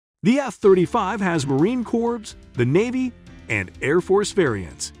The F-35 has Marine Corps, the Navy, and Air Force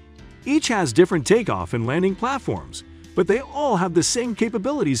variants. Each has different takeoff and landing platforms, but they all have the same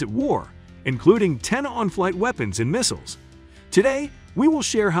capabilities at war, including 10 on-flight weapons and missiles. Today, we will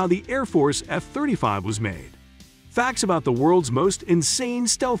share how the Air Force F-35 was made. Facts about the world's most insane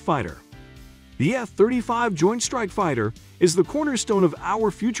stealth fighter. The F-35 Joint Strike Fighter is the cornerstone of our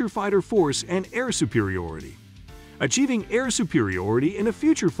future fighter force and air superiority. Achieving air superiority in a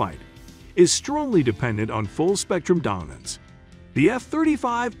future fight is strongly dependent on full-spectrum dominance. The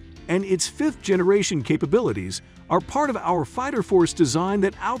F-35 and its fifth-generation capabilities are part of our fighter force design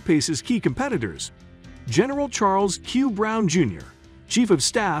that outpaces key competitors. General Charles Q. Brown, Jr., Chief of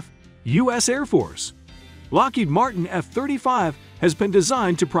Staff, U.S. Air Force. Lockheed Martin F-35 has been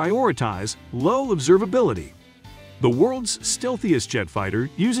designed to prioritize low observability. The world's stealthiest jet fighter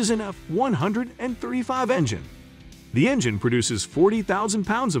uses an F-135 engine. The engine produces 40,000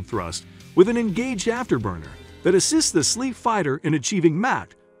 pounds of thrust with an engaged afterburner that assists the sleek fighter in achieving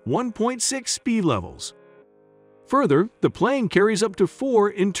Mach 1.6 speed levels. Further, the plane carries up to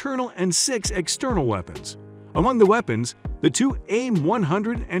 4 internal and 6 external weapons. Among the weapons, the 2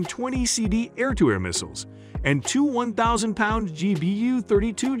 AIM-120CD air-to-air missiles and 2 1,000-pound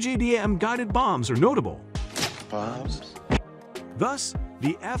GBU-32 JDAM guided bombs are notable. Thus,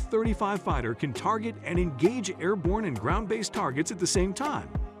 the F-35 fighter can target and engage airborne and ground-based targets at the same time.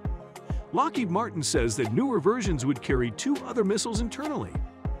 Lockheed Martin says that newer versions would carry 2 other missiles internally.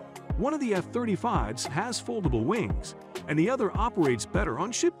 One of the F-35s has foldable wings, and the other operates better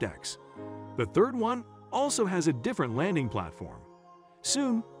on ship decks. The third one also has a different landing platform.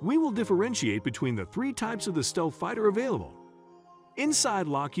 Soon, we will differentiate between the 3 types of the stealth fighter available. Inside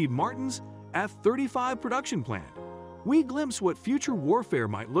Lockheed Martin's F-35 production plant, we glimpse what future warfare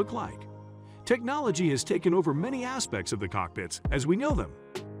might look like. Technology has taken over many aspects of the cockpits as we know them.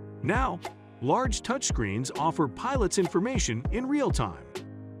 Now, large touchscreens offer pilots information in real time.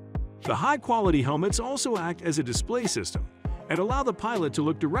 The high-quality helmets also act as a display system and allow the pilot to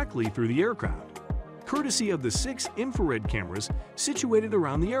look directly through the aircraft, courtesy of the 6 infrared cameras situated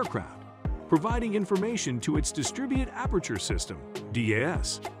around the aircraft, providing information to its Distributed Aperture System,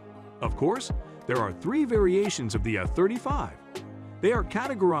 DAS. Of course, there are 3 variations of the F-35. They are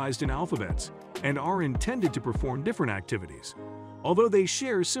categorized in alphabets and are intended to perform different activities, although they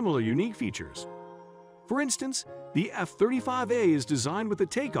share similar unique features. For instance, the F-35A is designed with a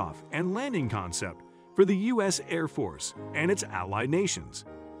takeoff and landing concept for the U.S. Air Force and its allied nations.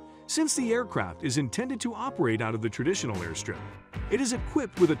 Since the aircraft is intended to operate out of the traditional airstrip, it is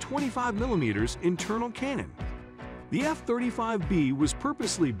equipped with a 25mm internal cannon. The F-35B was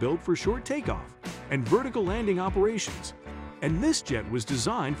purposely built for short takeoff and vertical landing operations, and this jet was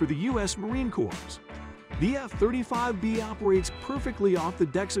designed for the U.S. Marine Corps. The F-35B operates perfectly off the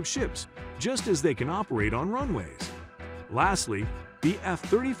decks of ships, just as they can operate on runways. Lastly, the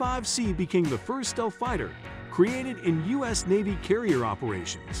F-35C became the first stealth fighter created in U.S. Navy carrier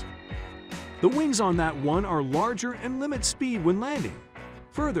operations. The wings on that one are larger and limit speed when landing.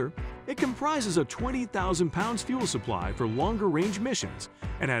 Further, it comprises a 20,000 pounds fuel supply for longer range missions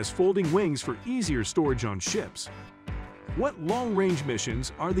and has folding wings for easier storage on ships. What long-range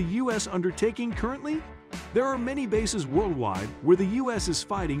missions are the U.S. undertaking currently? There are many bases worldwide where the U.S. is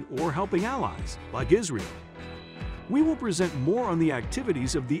fighting or helping allies, like Israel. We will present more on the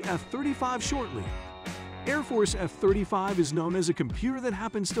activities of the F-35 shortly. Air Force F-35 is known as a computer that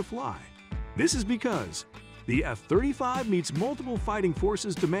happens to fly. This is because the F-35 meets multiple fighting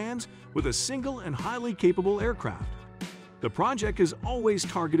forces' demands with a single and highly capable aircraft. The project has always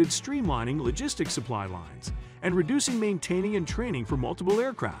targeted streamlining logistics supply lines and reducing maintaining and training for multiple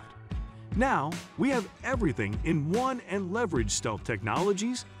aircraft. Now, we have everything in one and leverage stealth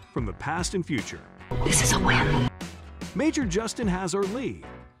technologies from the past and future. This is a win. Major Justin Hazard Lee,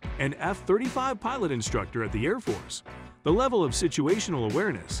 an F-35 pilot instructor at the Air Force. The level of situational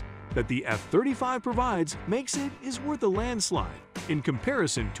awareness that the F-35 provides makes it is worth a landslide in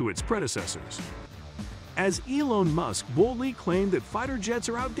comparison to its predecessors. As Elon Musk boldly claimed that fighter jets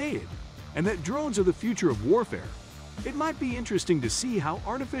are outdated and that drones are the future of warfare, it might be interesting to see how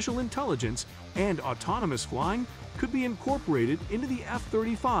artificial intelligence and autonomous flying could be incorporated into the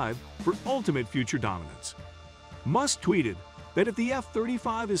F-35 for ultimate future dominance. Musk tweeted that if the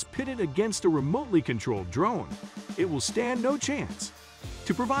F-35 is pitted against a remotely controlled drone, it will stand no chance.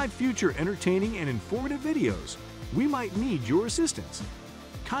 To provide future entertaining and informative videos, we might need your assistance.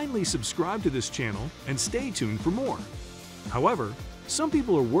 Kindly subscribe to this channel and stay tuned for more. However, some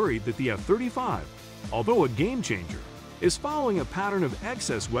people are worried that the F-35, although a game changer, is following a pattern of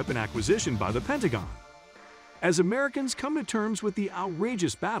excess weapon acquisition by the Pentagon. As Americans come to terms with the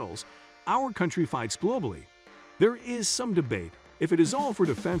outrageous battles our country fights globally, there is some debate if it is all for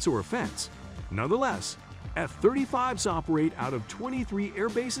defense or offense. Nonetheless, F-35s operate out of 23 air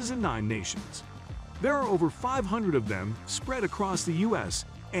bases in 9 nations. There are over 500 of them spread across the U.S.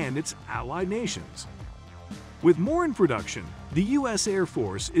 and its allied nations. With more in production, the U.S. Air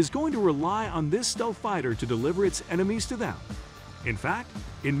Force is going to rely on this stealth fighter to deliver its enemies to them. In fact,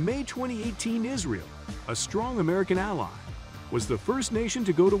 in May 2018, Israel, a strong American ally, was the first nation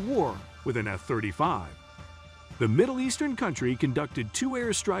to go to war with an F-35. The Middle Eastern country conducted 2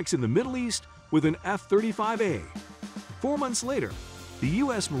 airstrikes in the Middle East with an F-35A. 4 months later, the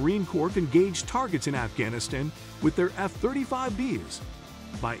U.S. Marine Corps engaged targets in Afghanistan with their F-35Bs.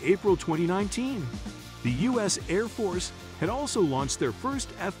 By April 2019, the U.S. Air Force had also launched their first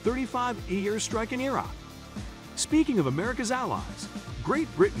F-35E airstrike in Iraq. Speaking of America's allies, Great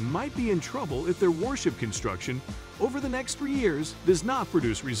Britain might be in trouble if their warship construction over the next 3 years does not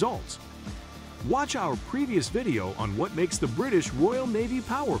produce results. Watch our previous video on what makes the British Royal Navy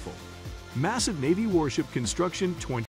powerful. Massive Navy warship construction 20